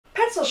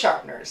pencil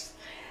sharpeners.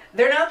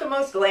 They're not the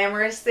most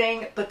glamorous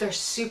thing, but they're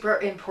super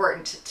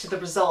important to the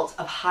result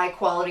of high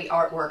quality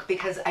artwork,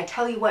 because I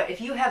tell you what,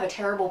 if you have a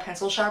terrible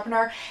pencil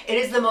sharpener, it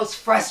is the most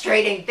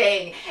frustrating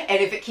thing.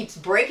 And if it keeps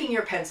breaking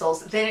your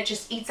pencils, then it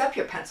just eats up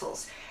your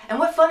pencils. And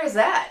what fun is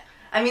that?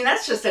 I mean,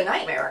 that's just a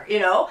nightmare,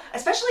 you know,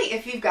 especially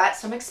if you've got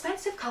some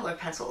expensive colored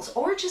pencils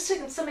or just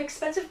some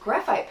expensive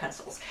graphite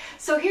pencils.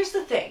 So here's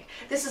the thing.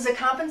 This is a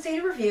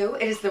compensated review.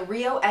 It is the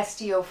Riyo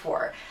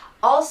SD04.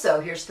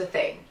 Also, here's the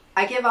thing.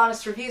 I give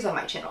honest reviews on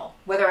my channel,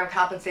 whether I'm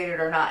compensated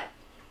or not.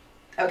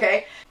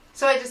 Okay?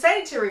 So I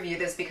decided to review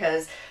this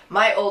because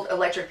my old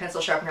electric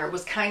pencil sharpener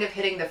was kind of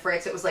hitting the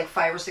fritz. It was like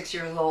 5 or 6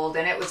 years old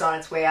and it was on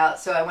its way out.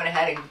 So I went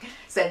ahead and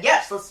said,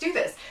 yes, let's do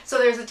this. So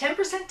there's a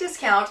 10%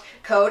 discount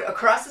code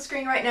across the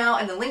screen right now,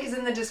 and the link is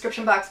in the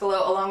description box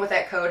below along with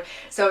that code.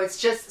 So it's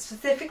just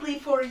specifically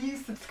for you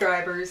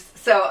subscribers.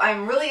 So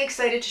I'm really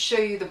excited to show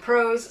you the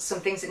pros,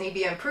 some things that need to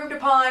be improved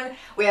upon.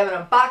 We have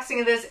an unboxing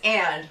of this,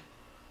 and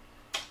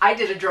I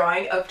did a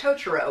drawing of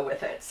Totoro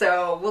with it,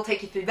 so we'll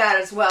take you through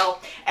that as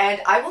well. And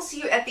I will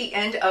see you at the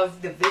end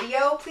of the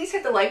video. Please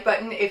hit the like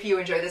button if you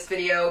enjoy this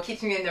video. It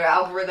keeps me in their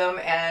algorithm,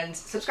 and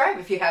subscribe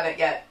if you haven't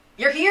yet.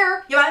 You're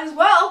here, you might as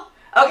well.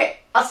 Okay,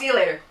 I'll see you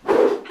later.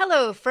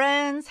 Hello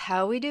friends,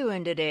 how we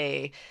doing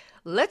today?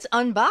 Let's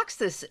unbox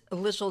this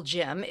little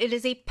gem. It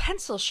is a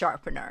pencil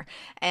sharpener,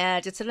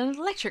 and it's an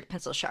electric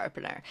pencil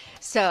sharpener.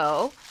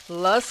 So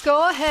let's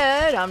go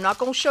ahead. I'm not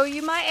going to show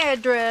you my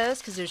address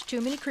because there's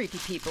too many creepy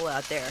people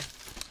out there.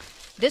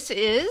 This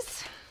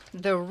is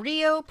the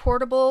Riyo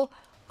portable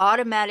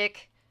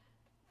automatic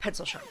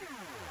pencil sharpener.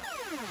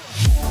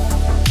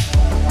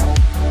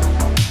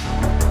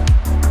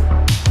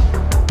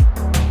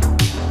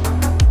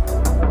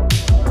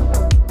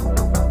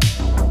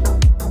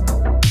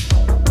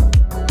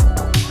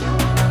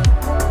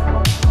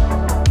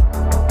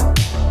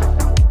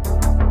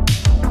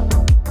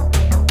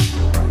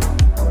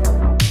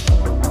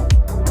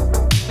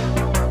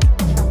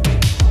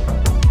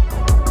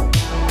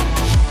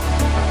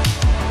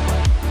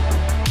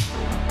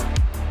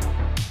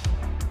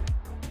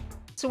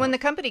 So when the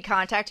company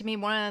contacted me,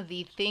 one of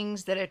the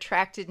things that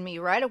attracted me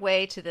right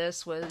away to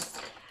this was,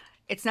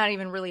 it's not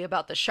even really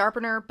about the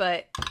sharpener,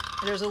 but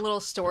there's a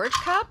little storage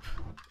cup.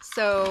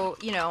 So,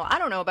 you know, I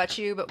don't know about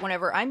you, but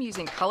whenever I'm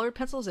using colored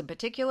pencils in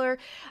particular,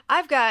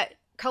 I've got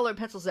colored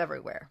pencils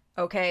everywhere,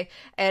 okay?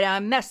 And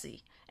I'm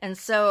messy. And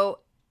so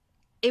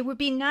it would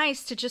be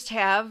nice to just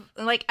have,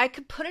 like, I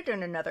could put it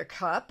in another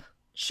cup,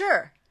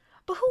 sure.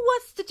 But who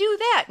wants to do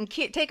that and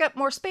take up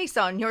more space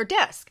on your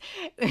desk?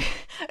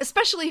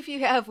 Especially if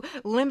you have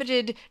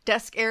limited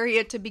desk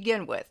area to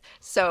begin with.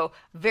 So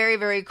very,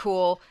 very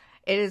cool.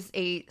 It is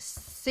a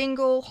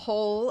single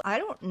hole. I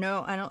don't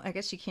know. I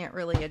guess you can't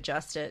really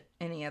adjust it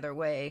any other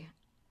way.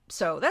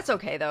 So that's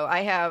okay though.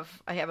 I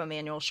have a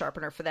manual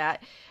sharpener for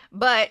that.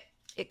 But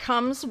it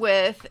comes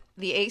with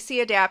the AC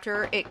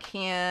adapter. It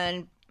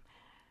can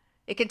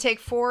take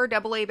 4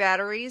 AA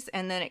batteries,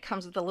 and then it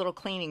comes with a little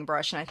cleaning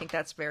brush, and I think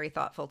that's very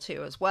thoughtful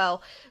too as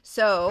well.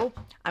 So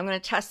I'm going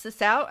to test this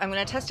out. I'm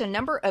going to test a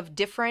number of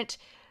different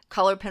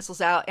colored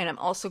pencils out, and I'm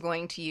also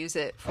going to use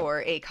it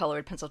for a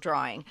colored pencil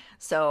drawing.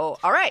 So,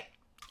 all right,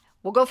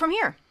 we'll go from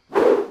here.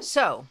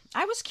 So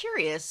I was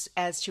curious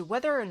as to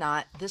whether or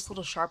not this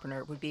little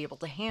sharpener would be able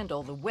to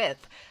handle the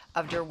width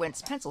of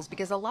Derwent's pencils,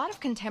 because a lot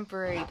of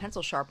contemporary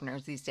pencil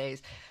sharpeners these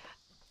days,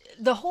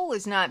 the hole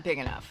is not big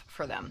enough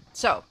for them.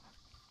 So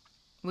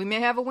we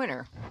may have a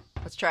winner.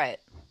 Let's try it.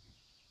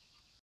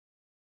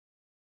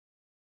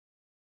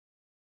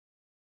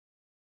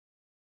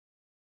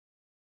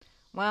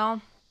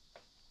 Well,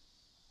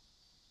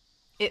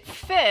 it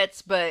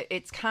fits, but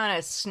it's kind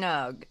of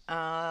snug.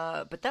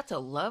 But that's a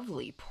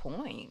lovely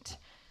point.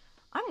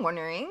 I'm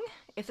wondering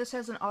if this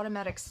has an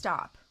automatic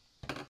stop.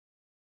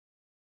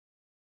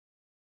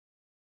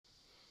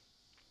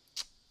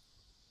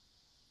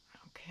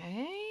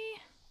 Okay.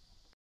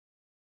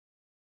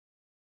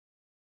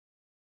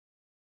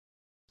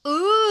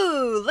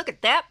 Ooh, look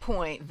at that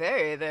point.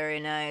 Very,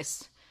 very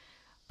nice.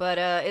 But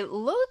it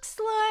looks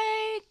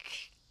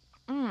like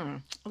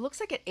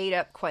it ate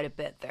up quite a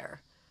bit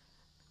there.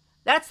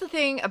 That's the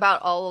thing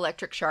about all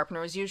electric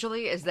sharpeners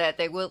usually, is that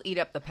they will eat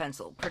up the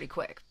pencil pretty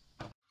quick.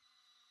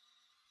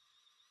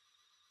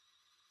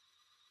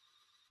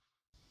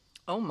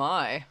 Oh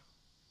my.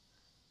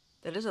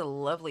 That is a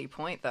lovely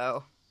point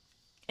though.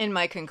 In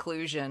my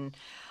conclusion,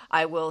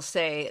 I will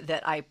say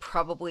that I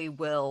probably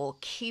will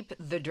keep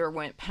the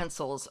Derwent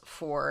pencils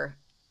for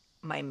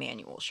my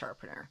manual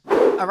sharpener.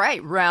 All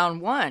right, round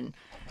one.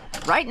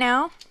 Right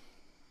now,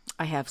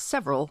 I have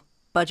several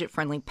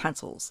budget-friendly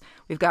pencils.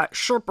 We've got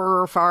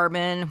Sharper,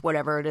 Farben,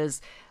 whatever it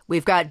is.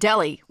 We've got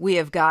Deli. We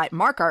have got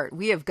Markart.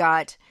 We have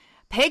got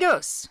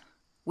Pagos.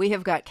 We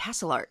have got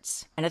Castle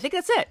Arts. And I think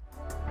that's it.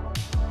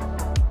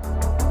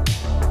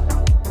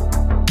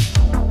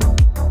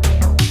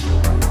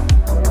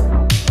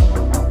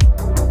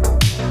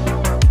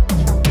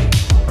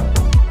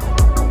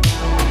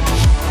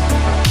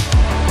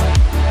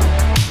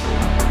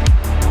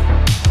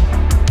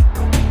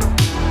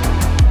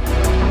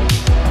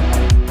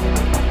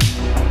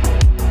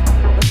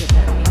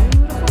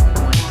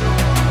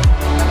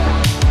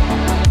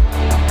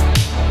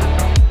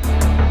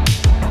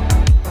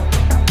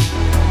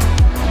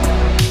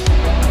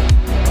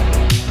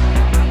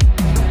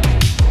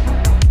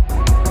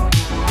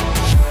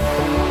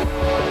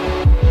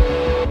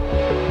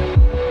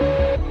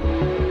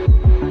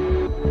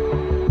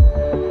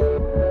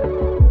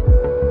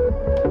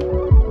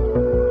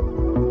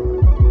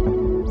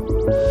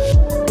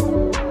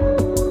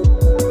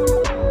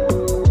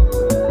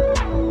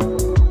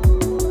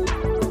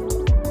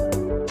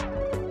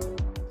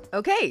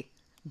 Okay,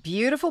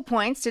 beautiful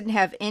points. Didn't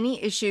have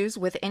any issues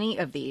with any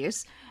of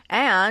these.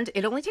 And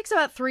it only takes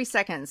about 3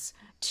 seconds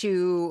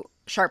to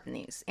sharpen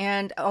these.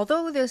 And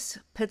although this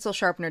pencil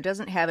sharpener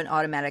doesn't have an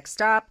automatic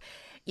stop,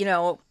 you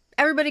know,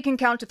 everybody can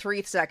count to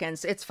 3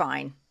 seconds. It's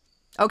fine.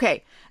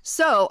 Okay,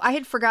 so I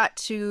had forgot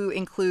to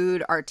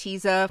include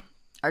Arteza,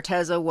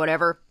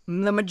 whatever.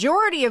 The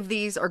majority of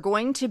these are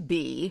going to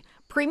be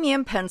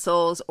premium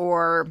pencils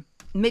or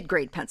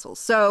mid-grade pencils.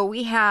 So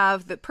we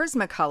have the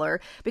Prismacolor,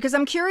 because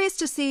I'm curious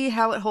to see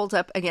how it holds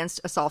up against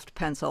a soft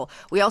pencil.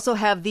 We also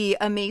have the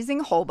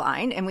amazing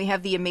Holbein, and we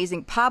have the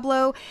amazing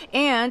Pablo,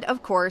 and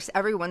of course,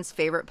 everyone's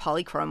favorite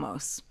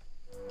Polychromos.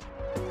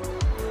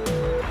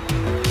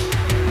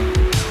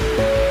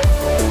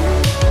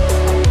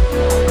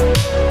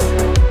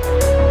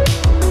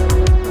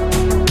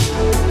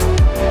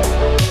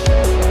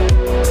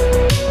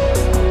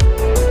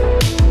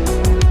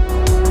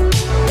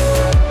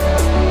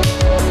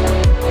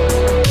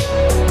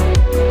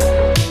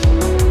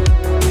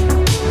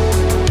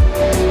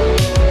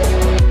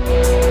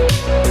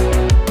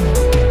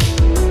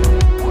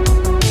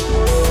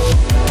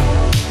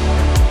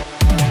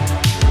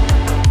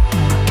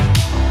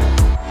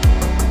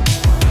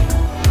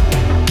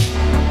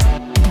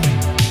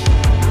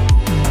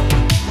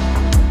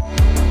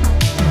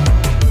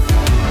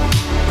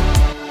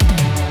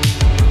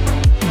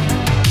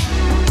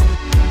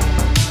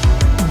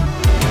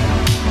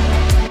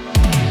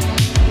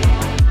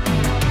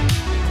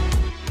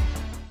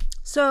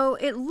 So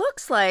it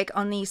looks like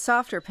on these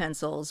softer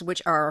pencils,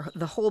 which are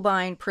the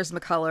Holbein,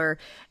 Prismacolor,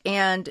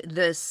 and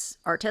this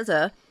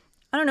Arteza,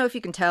 I don't know if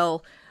you can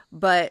tell,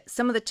 but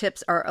some of the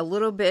tips are a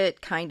little bit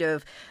kind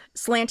of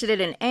slanted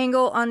at an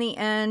angle on the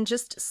end,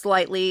 just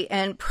slightly.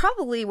 And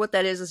probably what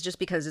that is just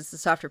because it's a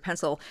softer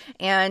pencil.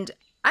 And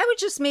I would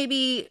just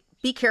maybe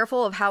be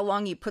careful of how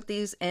long you put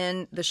these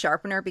in the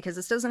sharpener, because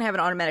this doesn't have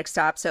an automatic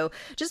stop. So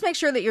just make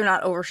sure that you're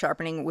not over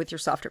sharpening with your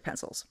softer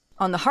pencils.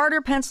 On the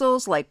harder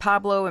pencils like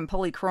Pablo and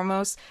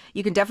Polychromos,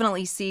 you can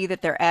definitely see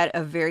that they're at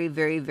a very,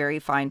 very, very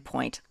fine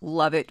point.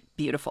 Love it.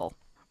 Beautiful.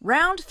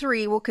 Round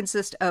 3 will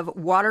consist of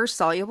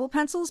water-soluble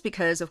pencils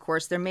because, of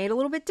course, they're made a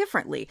little bit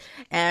differently.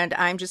 And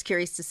I'm just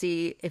curious to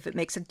see if it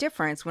makes a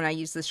difference when I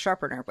use this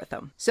sharpener with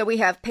them. So we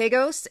have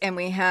Pagos and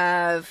we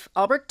have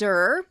Albrecht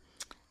Dürer,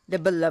 the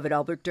beloved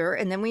Albrecht Dürer,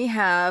 and then we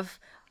have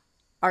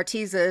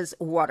Arteza's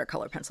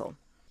watercolor pencil.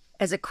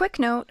 As a quick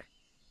note,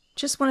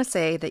 just want to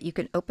say that you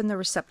can open the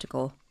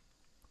receptacle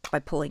by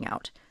pulling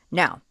out.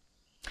 Now,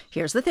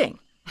 here's the thing.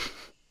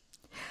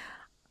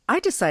 I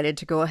decided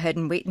to go ahead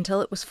and wait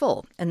until it was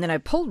full, and then I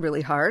pulled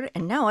really hard,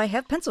 and now I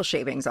have pencil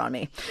shavings on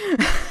me.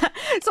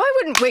 So I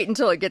wouldn't wait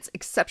until it gets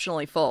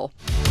exceptionally full.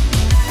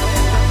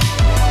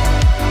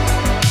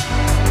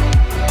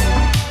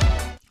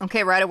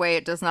 Okay, right away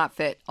it does not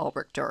fit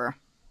Albrecht Dürer.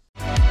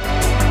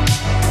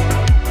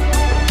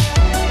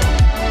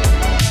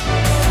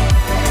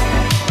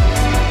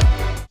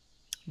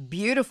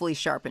 Beautifully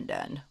sharpened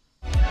end.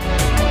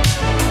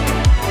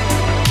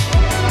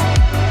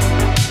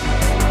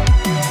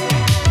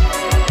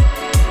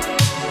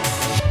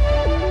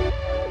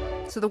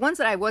 So the ones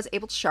that I was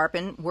able to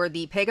sharpen were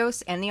the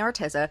Pagos and the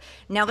Arteza.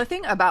 Now the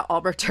thing about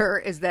Albrecht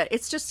Dürer is that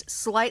it's just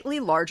slightly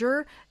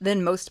larger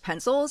than most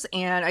pencils,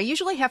 and I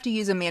usually have to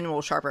use a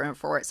manual sharpener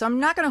for it. So I'm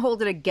not going to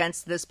hold it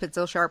against this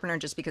pencil sharpener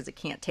just because it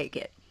can't take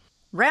it.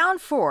 Round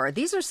 4.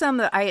 These are some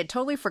that I had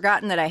totally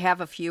forgotten that I have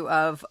a few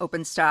of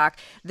open stock.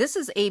 This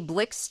is a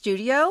Blick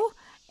Studio,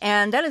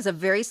 and that is a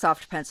very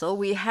soft pencil.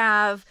 We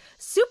have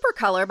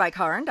Supercolor by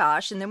Caran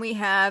d'Ache, and then we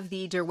have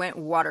the Derwent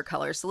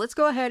watercolor. So let's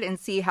go ahead and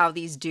see how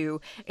these do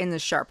in the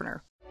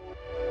sharpener.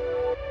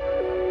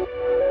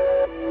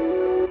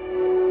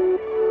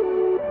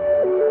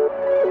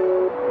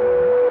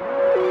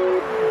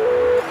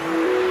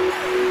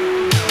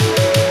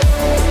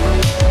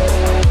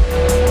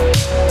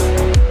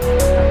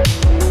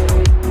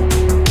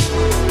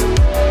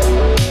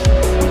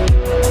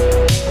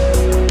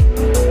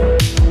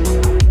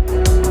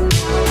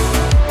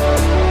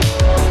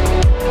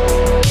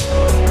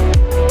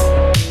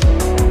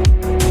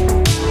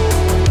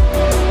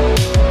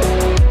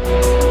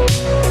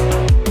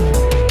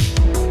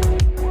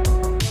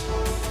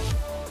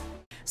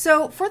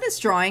 So for this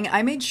drawing,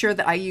 I made sure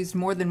that I used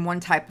more than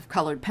one type of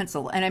colored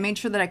pencil, and I made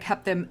sure that I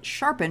kept them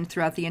sharpened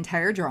throughout the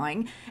entire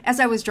drawing as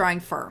I was drawing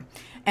fur.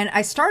 And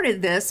I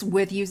started this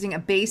with using a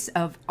base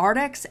of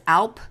Ardex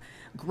Alp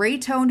gray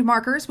toned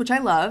markers, which I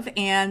love,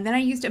 and then I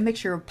used a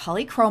mixture of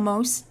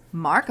Polychromos,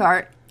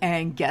 Markart,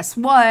 and guess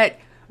what?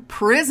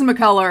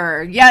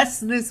 Prismacolor.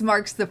 Yes, this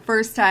marks the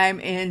first time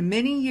in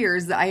many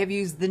years that I have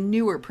used the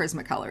newer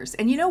Prismacolors.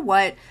 And you know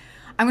what?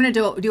 I'm going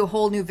to do a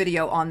whole new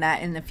video on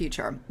that in the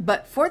future.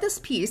 But for this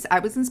piece, I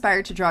was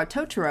inspired to draw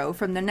Totoro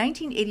from the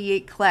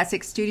 1988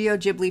 classic Studio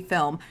Ghibli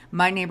film,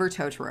 My Neighbor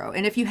Totoro.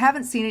 And if you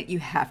haven't seen it, you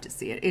have to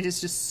see it. It is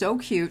just so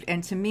cute.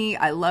 And to me,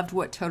 I loved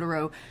what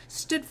Totoro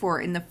stood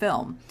for in the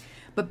film.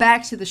 But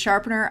back to the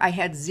sharpener, I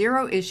had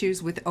zero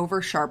issues with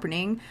over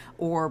sharpening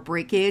or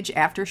breakage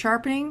after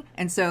sharpening.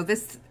 And so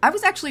I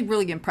was actually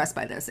really impressed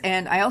by this.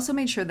 And I also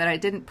made sure that I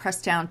didn't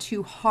press down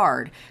too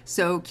hard.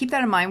 So keep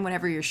that in mind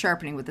whenever you're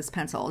sharpening with this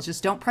pencil.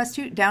 Just don't press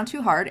down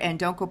too hard and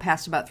don't go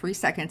past about 3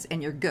 seconds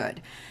and you're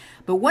good.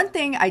 But one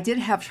thing I did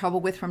have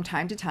trouble with from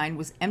time to time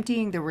was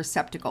emptying the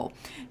receptacle.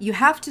 You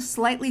have to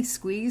slightly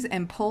squeeze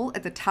and pull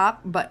at the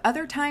top, but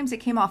other times it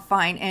came off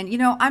fine. And you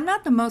know, I'm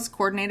not the most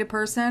coordinated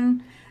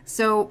person,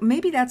 so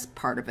maybe that's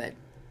part of it.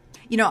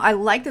 You know, I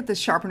like that the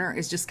sharpener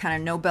is just kind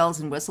of no bells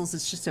and whistles.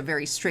 It's just a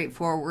very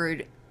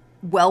straightforward,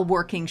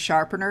 well-working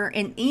sharpener.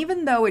 And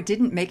even though it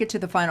didn't make it to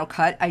the final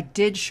cut, I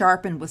did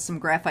sharpen with some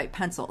graphite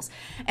pencils.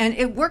 And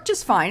it worked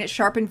just fine. It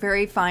sharpened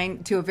very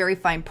fine to a very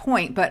fine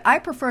point, but I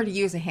prefer to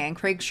use a hand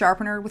crank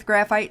sharpener with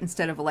graphite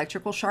instead of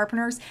electrical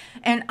sharpeners.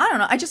 And I don't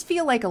know, I just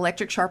feel like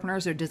electric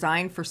sharpeners are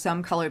designed for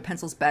some colored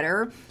pencils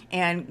better,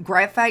 and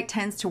graphite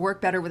tends to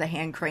work better with a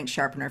hand crank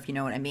sharpener, if you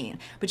know what I mean.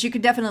 But you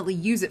could definitely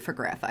use it for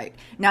graphite.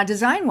 Now,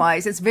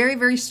 design-wise, it's very,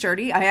 very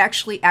sturdy. I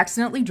actually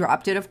accidentally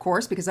dropped it, of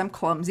course, because I'm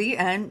clumsy,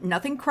 and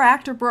nothing cracked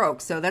or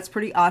broke, so that's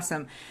pretty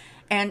awesome.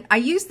 And I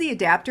used the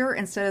adapter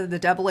instead of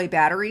the AA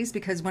batteries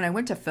because when I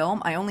went to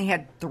film, I only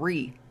had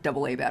 3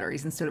 AA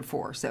batteries instead of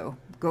 4, so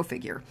go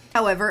figure.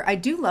 However, I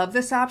do love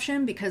this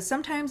option because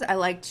sometimes I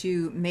like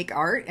to make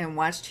art and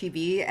watch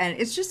TV, and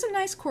it's just a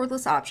nice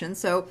cordless option.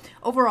 So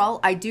overall,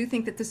 I do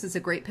think that this is a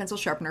great pencil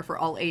sharpener for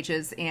all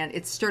ages, and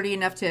it's sturdy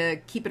enough to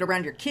keep it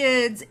around your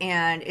kids,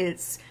 and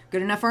it's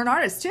good enough for an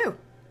artist too.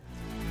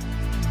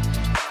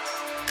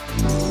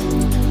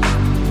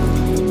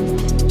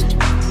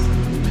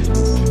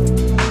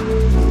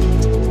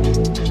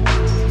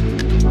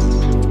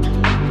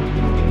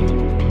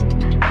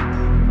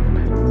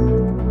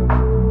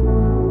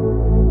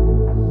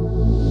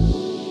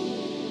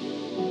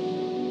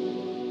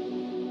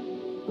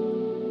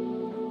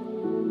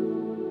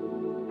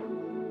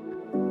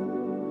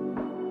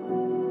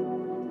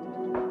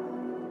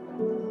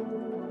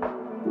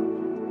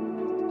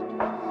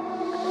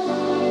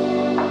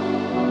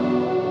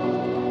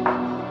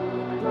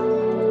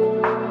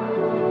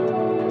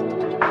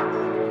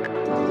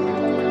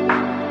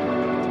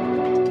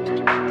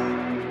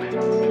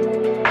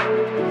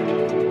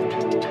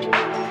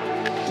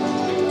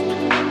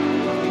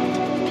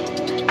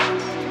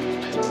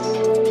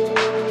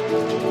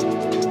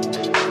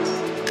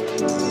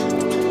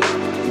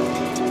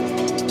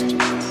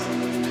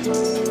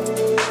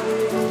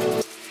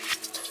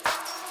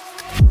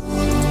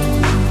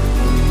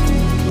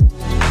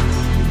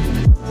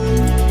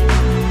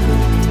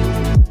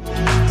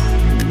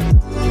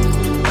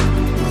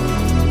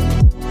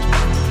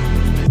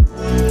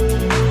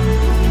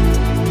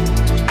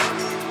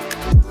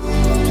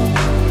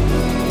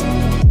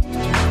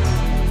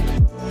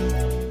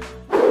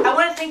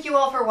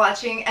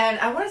 Watching, and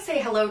I want to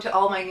say hello to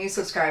all my new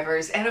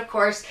subscribers and of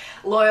course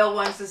loyal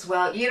ones as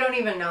well. You don't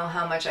even know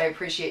how much I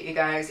appreciate you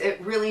guys.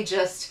 It really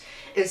just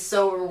is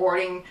so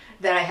rewarding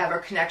that I have a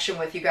connection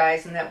with you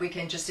guys and that we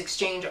can just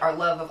exchange our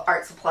love of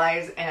art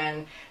supplies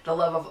and the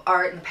love of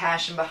art and the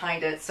passion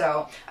behind it.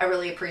 So I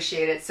really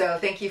appreciate it. So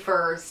thank you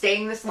for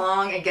staying this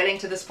long and getting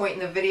to this point in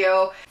the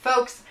video.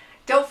 Folks,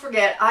 don't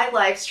forget, I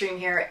live stream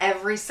here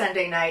every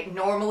Sunday night,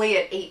 normally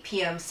at 8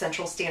 p.m.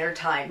 Central Standard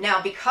Time.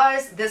 Now,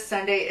 because this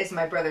Sunday is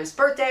my brother's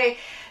birthday,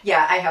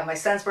 yeah, I have my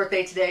son's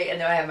birthday today,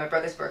 and then I have my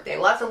brother's birthday.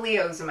 Lots of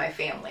Leos in my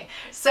family.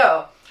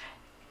 So,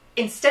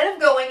 instead of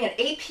going at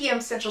 8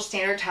 p.m. Central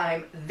Standard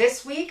Time,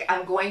 this week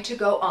I'm going to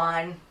go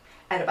on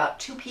at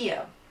about 2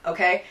 p.m.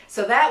 Okay,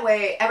 so that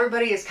way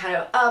everybody is kind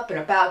of up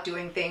and about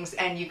doing things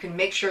and you can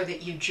make sure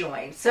that you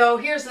join. So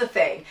here's the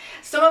thing.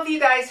 Some of you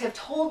guys have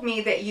told me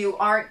that you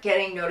aren't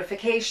getting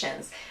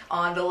notifications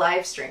on the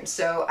live stream.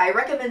 So I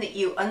recommend that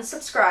you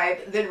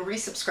unsubscribe, then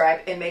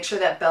resubscribe and make sure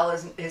that bell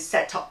is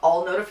set to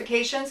all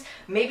notifications.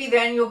 Maybe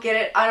then you'll get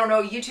it. I don't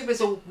know. YouTube is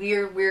a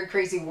weird,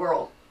 crazy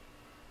world.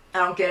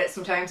 I don't get it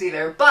sometimes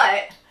either,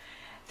 but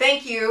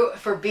thank you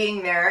for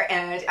being there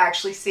and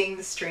actually seeing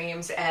the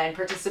streams and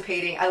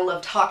participating. I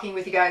love talking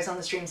with you guys on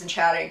the streams and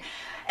chatting.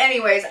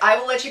 Anyways, I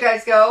will let you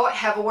guys go.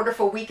 Have a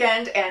wonderful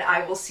weekend and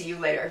I will see you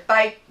later.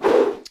 Bye.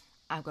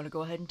 I'm going to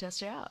go ahead and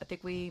test it out. I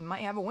think we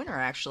might have a winner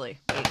actually.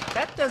 Wait,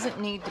 that doesn't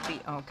need to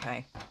be,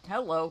 okay.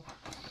 Hello.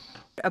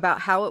 About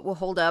how it will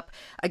hold up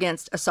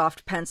against a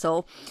soft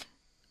pencil.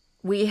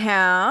 We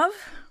have,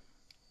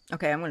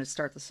 okay, I'm going to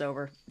start this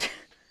over.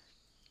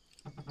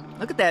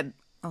 Look at that.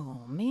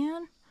 Oh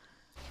man.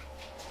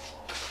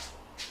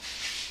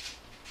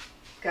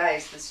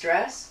 Guys, this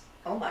dress,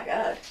 oh my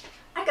god.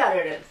 I got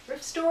it at a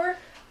thrift store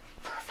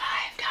for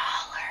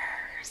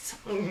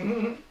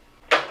 $5.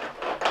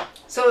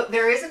 So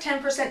there is a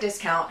 10%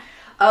 discount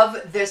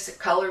of this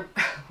color,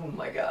 oh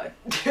my god,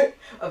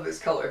 of this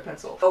colored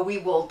pencil. So we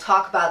will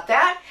talk about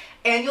that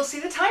and you'll see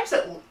the time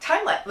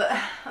lapse.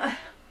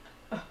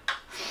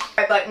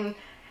 Right button,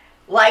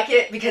 like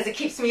it because it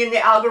keeps me in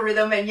the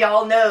algorithm and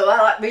y'all know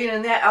I like being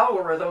in that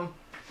algorithm.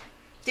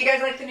 Do you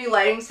guys like the new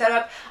lighting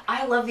setup?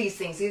 I love these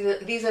things.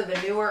 These are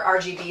the newer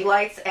RGB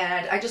lights,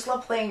 and I just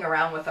love playing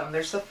around with them.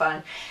 They're so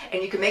fun.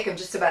 And you can make them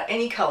just about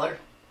any color.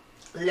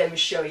 Let me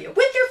show you.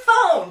 With your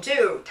phone,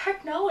 too.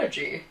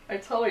 Technology, I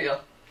tell you.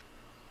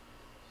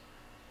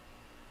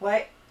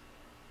 What?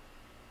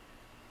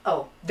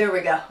 Oh, there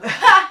we go.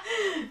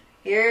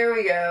 Here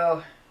we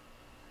go.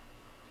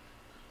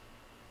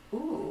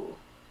 Ooh,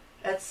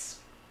 that's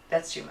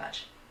too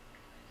much.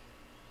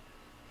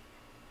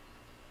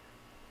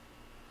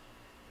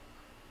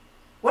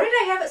 What did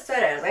I have it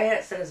set as? I had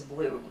it set as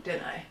blue,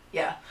 didn't I?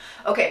 Yeah.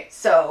 Okay,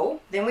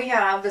 so then we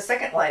have the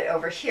second light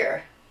over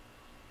here.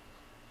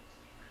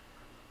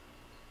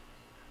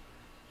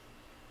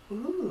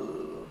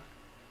 Ooh.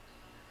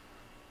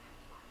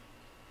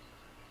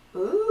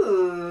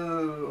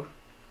 Ooh.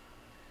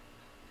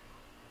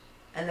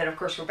 And then, of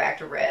course, we're back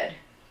to red.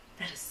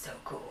 That is so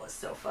cool. It's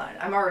so fun.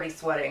 I'm already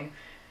sweating.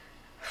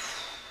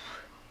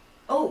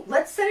 Oh,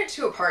 let's set it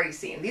to a party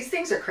scene. These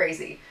things are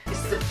crazy.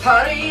 It's a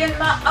party in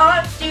my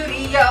art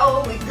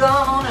studio. We're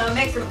gonna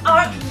make some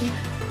art,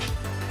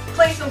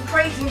 play some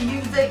crazy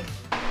music.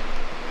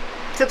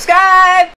 Subscribe!